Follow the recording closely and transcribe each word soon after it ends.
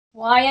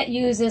Wyatt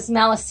uses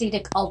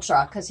Malicetic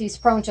Ultra because he's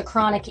prone to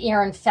chronic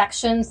ear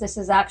infections. This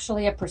is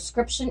actually a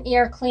prescription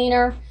ear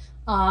cleaner.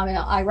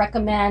 I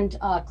recommend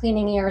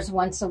cleaning ears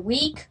once a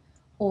week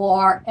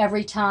or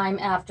every time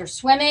after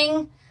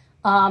swimming.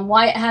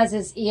 Wyatt has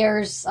his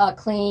ears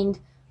cleaned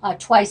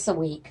twice a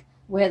week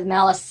with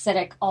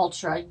Malicetic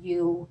Ultra.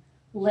 You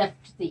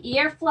lift the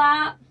ear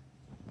flap,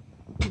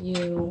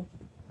 you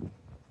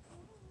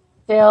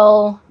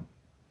fill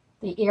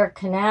the ear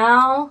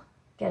canal,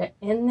 get it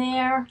in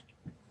there,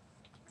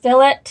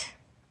 fill it.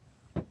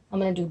 I'm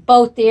going to do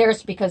both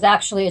ears because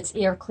actually it's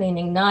ear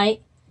cleaning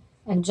night,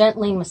 and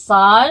gently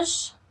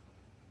massage.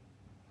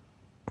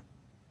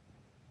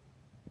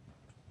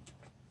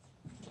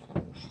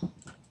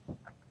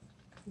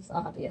 He's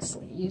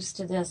obviously used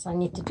to this. I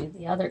need to do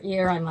the other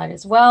ear. I might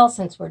as well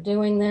since we're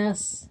doing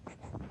this.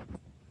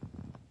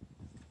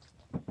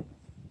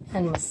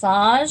 And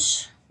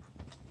massage.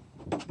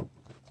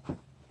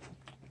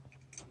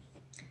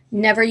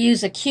 Never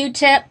use a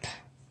Q-tip.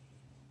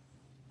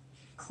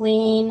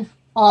 Clean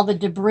all the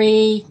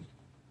debris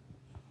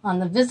on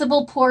the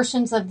visible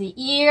portions of the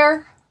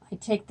ear. I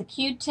take the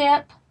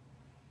Q-tip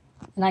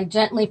and I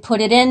gently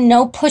put it in.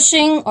 No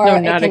pushing. Or no,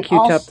 not a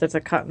Q-tip. That's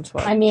a cotton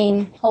swab. I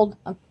mean,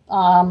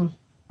 I'm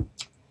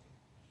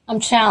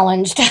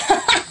challenged.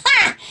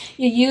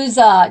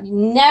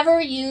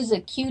 Never use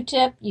a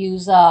Q-tip.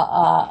 Use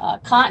a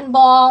cotton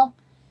ball.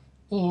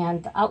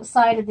 And the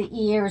outside of the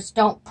ears,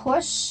 don't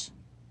push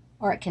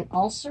or it can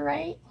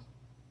ulcerate.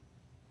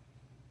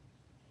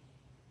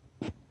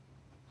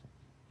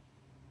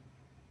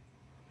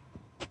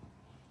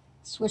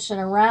 Swish it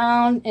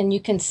around, and you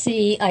can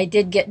see I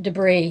did get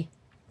debris.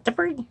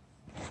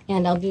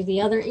 And I'll do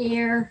the other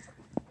ear.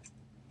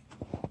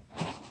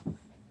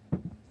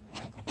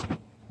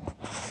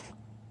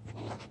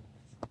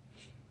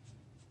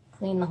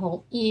 Clean the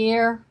whole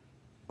ear.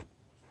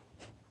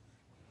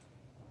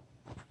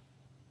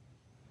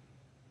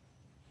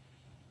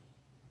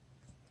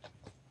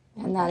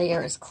 And that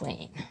ear is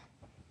clean.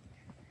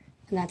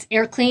 And that's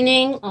ear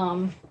cleaning.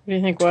 What do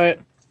you think, Wyatt?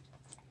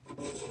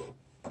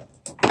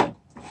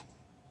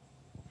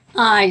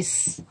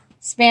 Eyes.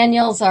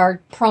 Spaniels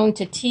are prone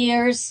to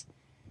tears.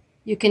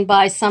 You can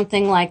buy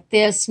something like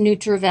this,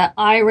 Nutravet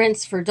Eye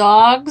Rinse for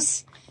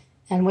dogs.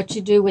 And what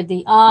you do with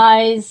the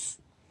eyes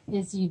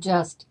is you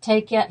just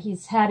take it.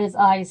 He's had his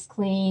eyes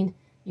cleaned.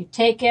 You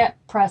take it,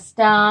 press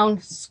down,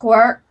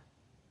 squirt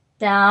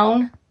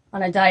down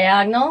on a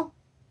diagonal.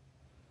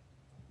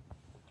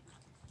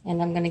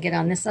 And I'm going to get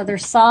on this other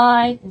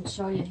side and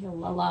show you. He'll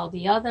allow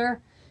the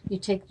other. You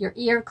take your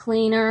ear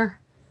cleaner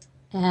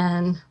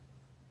and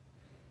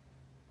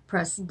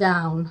press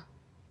down,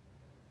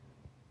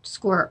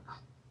 squirt.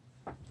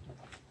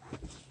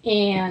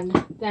 And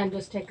then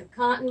just take a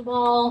cotton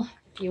ball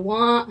if you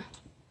want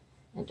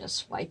and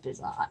just wipe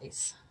his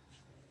eyes.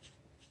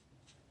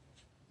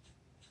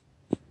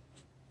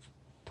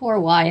 Poor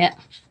Wyatt.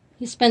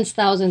 He spends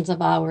thousands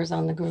of hours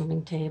on the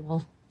grooming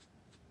table.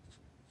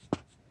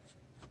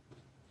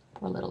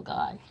 Poor little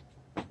guy.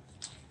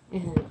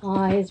 And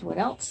eyes, what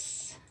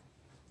else?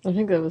 I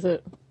think that was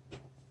it.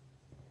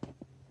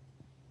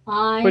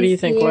 Eyes, what do you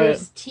think, ears,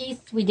 Wyatt?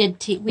 teeth. We did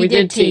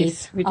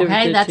teeth.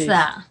 Okay, that's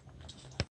that.